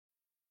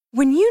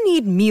When you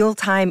need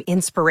mealtime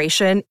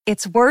inspiration,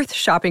 it's worth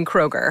shopping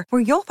Kroger,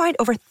 where you'll find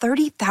over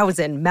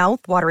 30,000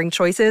 mouth-watering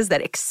choices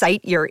that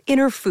excite your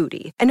inner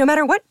foodie. And no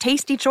matter what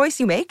tasty choice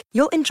you make,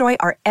 you'll enjoy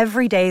our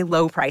everyday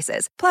low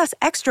prices, plus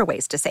extra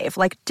ways to save,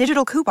 like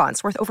digital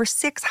coupons worth over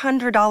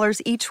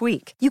 $600 each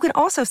week. You can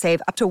also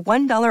save up to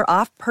 $1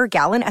 off per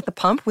gallon at the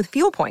pump with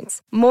fuel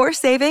points. More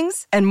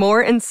savings and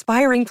more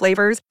inspiring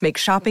flavors make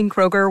shopping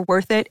Kroger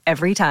worth it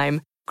every time.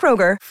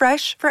 Kroger,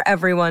 fresh for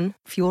everyone.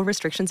 Fuel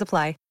restrictions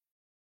apply.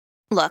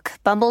 Look,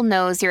 Bumble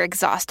knows you're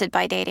exhausted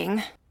by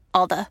dating.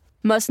 All the,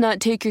 must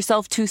not take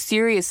yourself too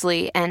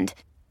seriously, and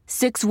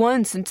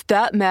 6'1" since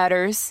that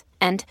matters,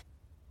 and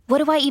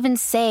what do I even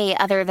say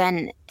other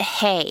than,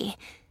 hey?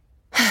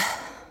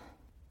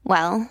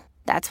 Well,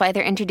 that's why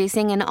they're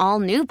introducing an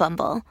all-new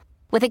Bumble,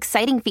 with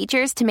exciting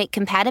features to make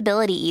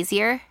compatibility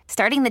easier,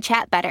 starting the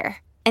chat better,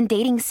 and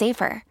dating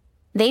safer.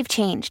 They've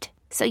changed,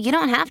 so you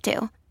don't have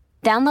to.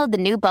 Download the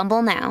new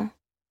Bumble now.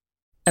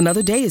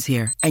 Another day is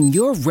here, and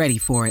you're ready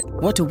for it.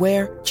 What to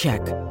wear? Check.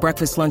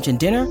 Breakfast, lunch, and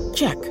dinner?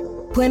 Check.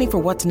 Planning for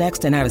what's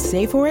next and how to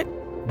save for it?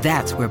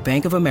 That's where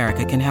Bank of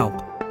America can help.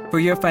 For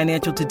your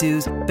financial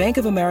to-dos, Bank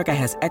of America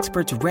has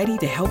experts ready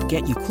to help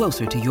get you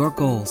closer to your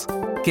goals.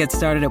 Get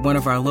started at one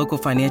of our local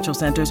financial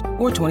centers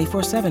or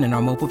 24/7 in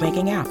our mobile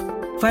banking app.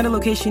 Find a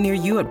location near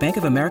you at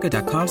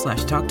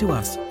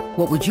bankofamerica.com/talktous.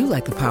 What would you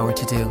like the power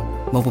to do?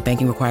 Mobile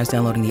banking requires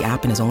downloading the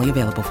app and is only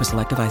available for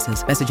select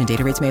devices. Message and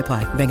data rates may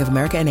apply. Bank of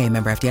America N.A.,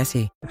 member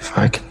FDIC. If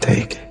I can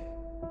take it,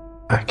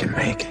 I can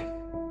make it.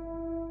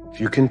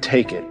 If you can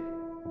take it,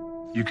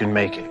 you can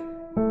make it.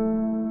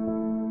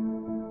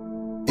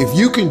 If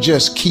you can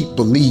just keep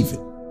believing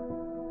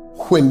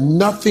when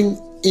nothing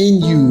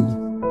in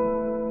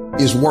you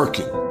is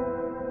working,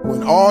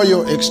 when all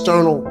your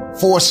external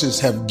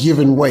forces have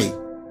given way,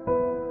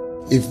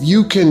 if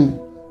you can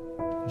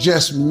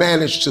just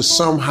manage to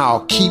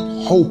somehow keep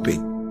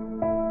hoping,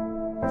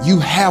 you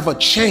have a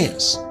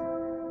chance.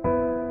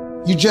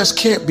 You just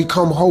can't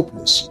become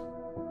hopeless.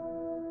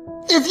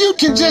 If you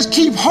can just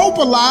keep hope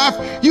alive,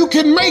 you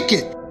can make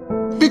it.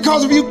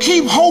 Because if you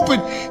keep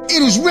hoping,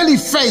 it is really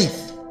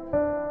faith.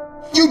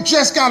 You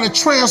just got to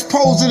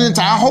transpose it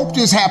into I hope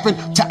this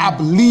happened to I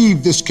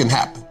believe this can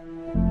happen.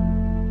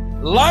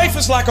 Life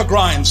is like a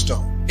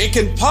grindstone. It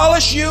can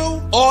polish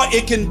you or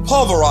it can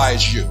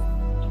pulverize you,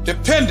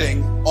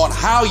 depending on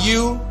how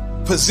you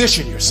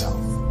position yourself.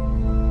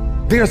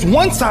 There's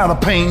one side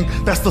of pain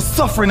that's the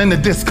suffering and the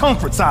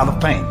discomfort side of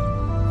pain.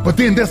 But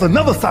then there's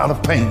another side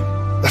of pain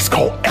that's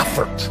called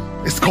effort.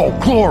 It's called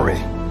glory.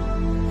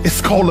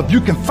 It's called if you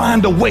can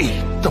find a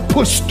way to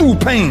push through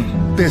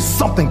pain, there's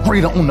something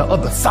greater on the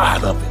other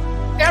side of it.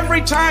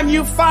 Every time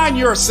you find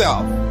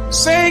yourself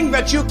saying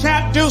that you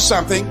can't do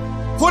something,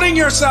 putting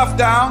yourself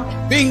down,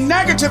 being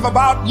negative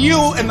about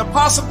you and the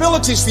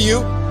possibilities for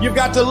you, you've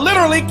got to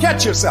literally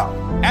catch yourself.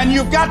 And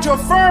you've got to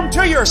affirm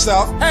to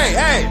yourself,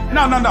 hey,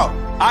 no,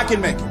 I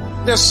can make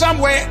it. There's some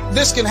way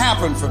this can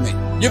happen for me.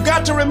 You've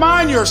got to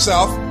remind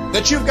yourself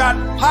that you've got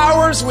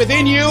powers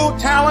within you,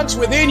 talents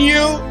within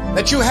you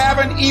that you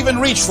haven't even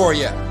reached for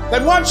yet.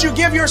 That once you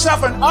give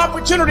yourself an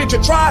opportunity to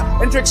try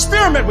and to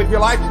experiment with your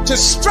life, to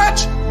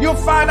stretch, you'll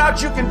find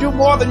out you can do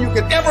more than you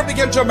could ever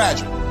begin to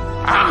imagine.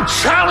 I'm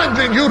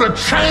challenging you to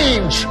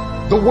change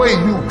the way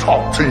you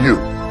talk to you.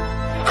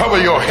 Cover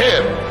your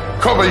head,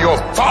 cover your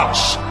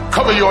thoughts,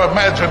 cover your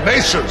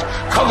imaginations,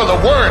 cover the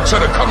words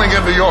that are coming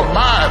into your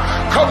mind,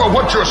 cover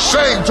what you're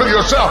saying to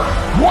yourself.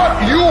 What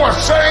you are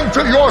saying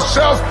to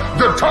yourself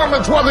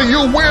determines whether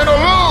you win or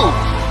lose.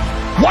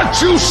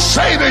 What you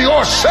say to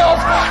yourself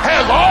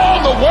has all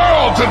the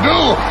world to do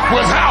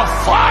with how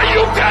far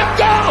you can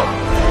go.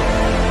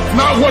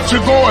 Not what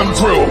you're going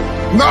through.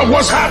 Not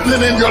what's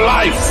happening in your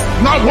life.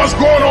 Not what's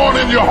going on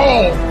in your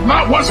home.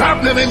 Not what's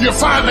happening in your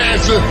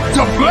finances.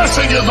 The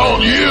blessing is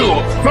on you.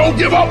 Don't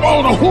give up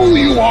on who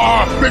you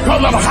are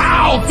because of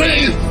how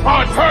things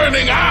are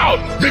turning out.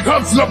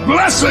 Because the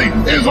blessing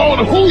is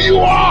on who you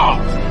are.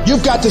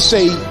 You've got to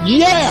say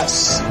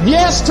yes.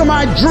 Yes to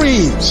my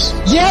dreams.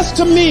 Yes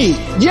to me.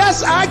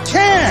 Yes, I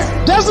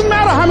can. Doesn't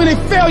matter how many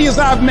failures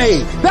I've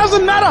made.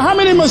 Doesn't matter how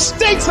many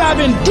mistakes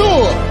I've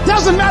endured.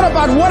 Doesn't matter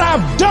about what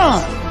I've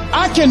done.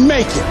 I can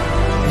make it.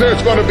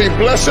 There's going to be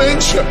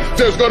blessings.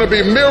 There's going to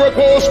be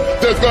miracles.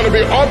 There's going to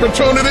be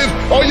opportunities.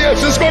 Oh,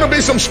 yes, it's going to be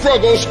some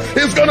struggles.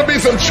 It's going to be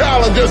some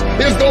challenges.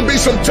 It's going to be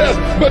some tests.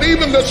 But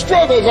even the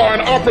struggles are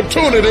an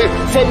opportunity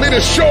for me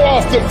to show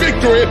off the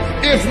victory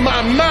if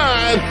my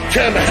mind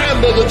can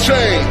handle the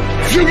change.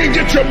 If you can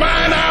get your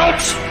mind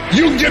out,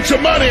 you can get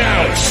your money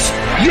out.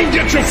 You can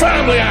get your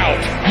family out.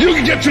 You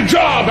can get your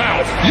job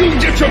out. You can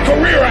get your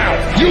career out.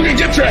 You can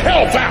get your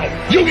health out.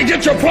 You can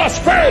get your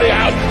prosperity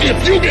out.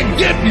 If you can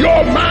get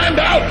your mind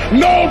out,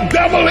 no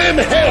devil in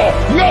hell,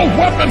 no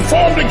weapon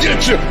formed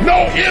against you,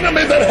 no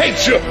enemy that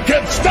hates you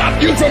can stop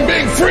you from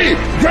being free.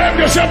 Grab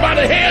yourself by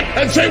the head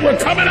and say, we're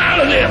coming out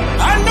of there.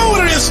 I know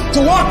what it is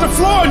to walk the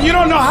floor and you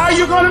don't know how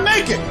you're going to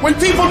make it when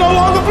people no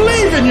longer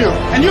believe in you.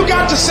 And you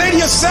got to say to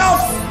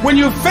yourself, When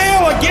you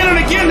fail again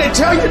and again, they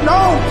tell you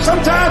no.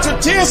 Sometimes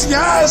with tears in your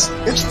eyes,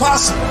 it's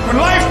possible. When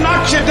life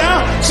knocks you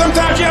down,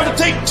 sometimes you have to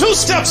take 2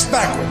 steps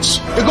backwards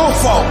to go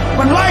forward.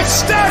 When life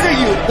staggers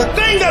you, the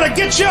thing that'll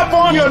get you up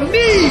on your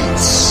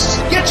knees,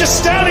 get you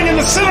standing in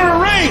the center of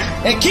the ring,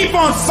 and keep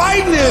on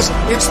fighting is,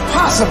 it's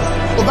possible.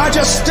 If I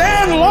just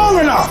stand long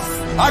enough,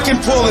 I can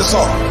pull this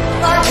off.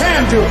 I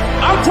can do it.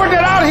 I'm putting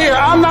it out here.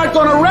 I'm not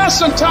going to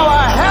rest until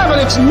I have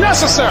it. It's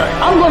necessary.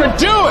 I'm going to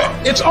do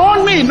it. It's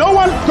on me. No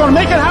one's going to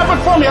make it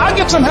happen for me. I'll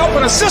get some help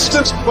and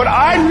assistance, but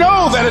I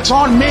know that it's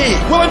on me.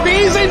 Will it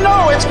be easy?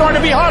 No, it's going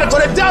to be hard,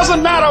 but it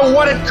doesn't matter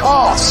what it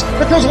costs.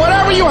 Because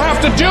whatever you have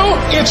to do,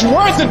 it's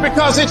worth it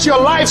because it's your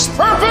life's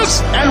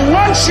purpose. And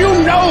once you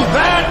know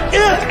that,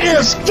 it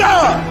is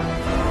done.